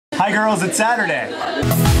Hi girls, it's Saturday.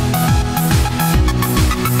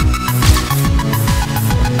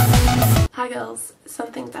 Hi girls,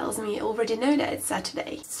 something tells me you already know that it's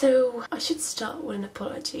Saturday. So I should start with an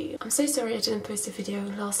apology. I'm so sorry I didn't post a video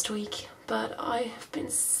last week, but I have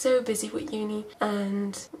been so busy with uni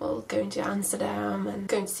and, well, going to Amsterdam and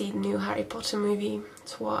going to see the new Harry Potter movie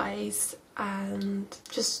twice and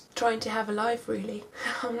just trying to have a life really.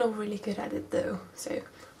 I'm not really good at it though, so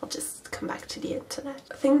I'll just come back to the internet.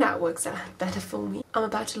 I think that works out better for me. I'm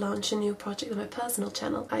about to launch a new project on my personal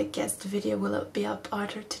channel. I guess the video will be up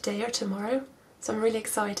either today or tomorrow. So I'm really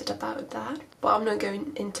excited about that. But I'm not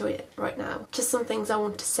going into it right now. Just some things I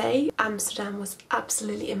want to say. Amsterdam was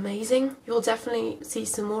absolutely amazing. You'll definitely see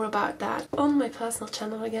some more about that on my personal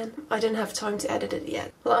channel again. I didn't have time to edit it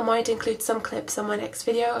yet. Well, I might include some clips on my next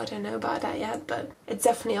video. I don't know about that yet, but it's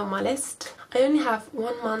definitely on my list. I only have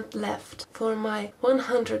 1 month left for my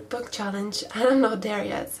 100 book challenge and I'm not there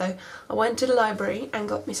yet, so I went to the library and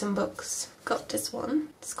got me some books. Got this one,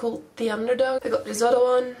 it's called The Underdog. I got this other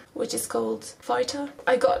one, which is called Fighter.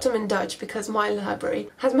 I got them in Dutch because my library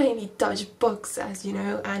has mainly Dutch books, as you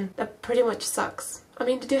know, and that pretty much sucks. I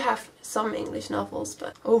mean, they do have some English novels,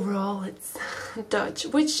 but overall it's Dutch,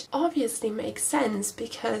 which obviously makes sense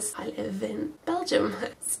because I live in Belgium.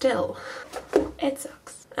 Still, it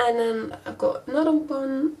sucks. And then I've got another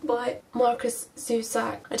one by Marcus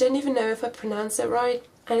Zusak. I don't even know if I pronounce it right,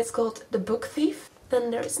 and it's called The Book Thief.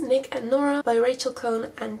 Then there's Nick and Nora by Rachel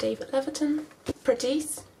Cohn and David Leviton.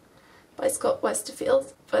 Pretties by Scott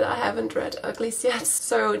Westerfield, but I haven't read Uglies yet,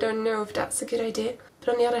 so I don't know if that's a good idea.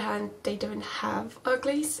 But on the other hand, they don't have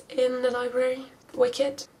Uglies in the library.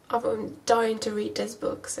 Wicked. I'm dying to read this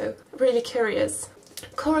book, so really curious.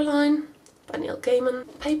 Coraline by Neil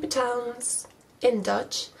Gaiman. Paper Towns in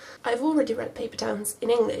Dutch. I've already read Paper Towns in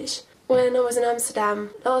English. When I was in Amsterdam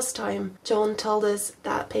last time, John told us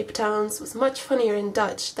that Paper Towns was much funnier in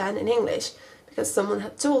Dutch than in English because someone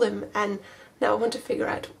had told him, and now I want to figure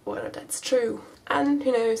out whether that's true. And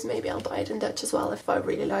who knows, maybe I'll buy it in Dutch as well if I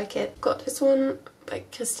really like it. Got this one by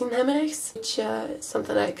Christine Hemmerichs, which is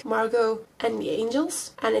something like Margot and the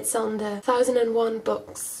Angels, and it's on the 1001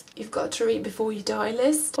 books you've got to read before you die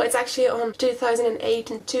list. Well, it's actually on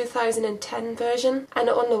 2008 and 2010 version, and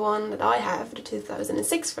on the one that I have, the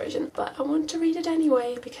 2006 version. But I want to read it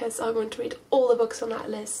anyway because I want to read all the books on that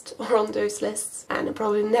list, or on those lists, and I'm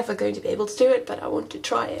probably never going to be able to do it, but I want to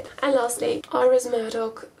try it. And lastly, Iris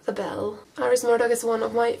Murdoch, The Bell. Iris Murdoch is one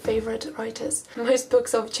of my favourite writers. Most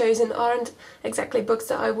books I've chosen aren't exactly books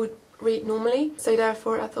that I would read normally, so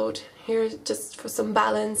therefore I thought, here, just for some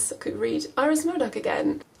balance, I could read Iris Murdoch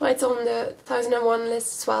again. Well, it's on the 1001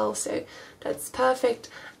 list as well, so that's perfect.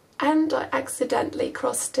 And I accidentally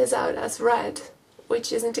crossed this out as read,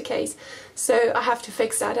 which isn't the case, so I have to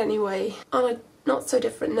fix that anyway. On a not so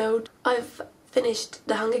different note, I've finished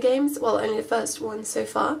The Hunger Games, well, only the first one so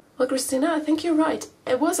far. Well, Christina, I think you're right.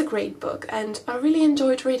 It was a great book and I really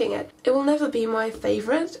enjoyed reading it. It will never be my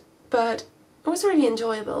favourite, but it was really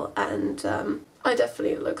enjoyable, and I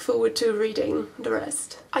definitely look forward to reading the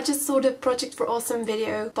rest. I just saw the Project for Awesome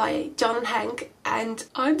video by John and Hank, and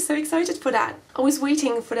I'm so excited for that. I was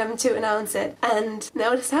waiting for them to announce it, and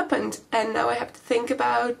now this happened, and now I have to think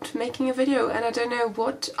about making a video, and I don't know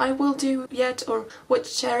what I will do yet or what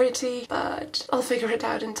charity, but I'll figure it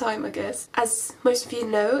out in time, I guess. As most of you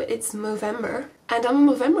know, it's Movember, and I'm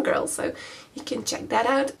a Movember girl, so you can check that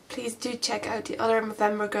out. Please do check out the other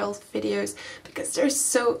Movember girls videos because they're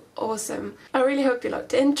so awesome. I really hope you liked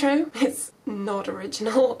the intro. It's not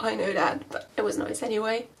original, I know that, but it was nice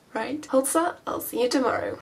anyway, right? Hulsa, I'll see you tomorrow.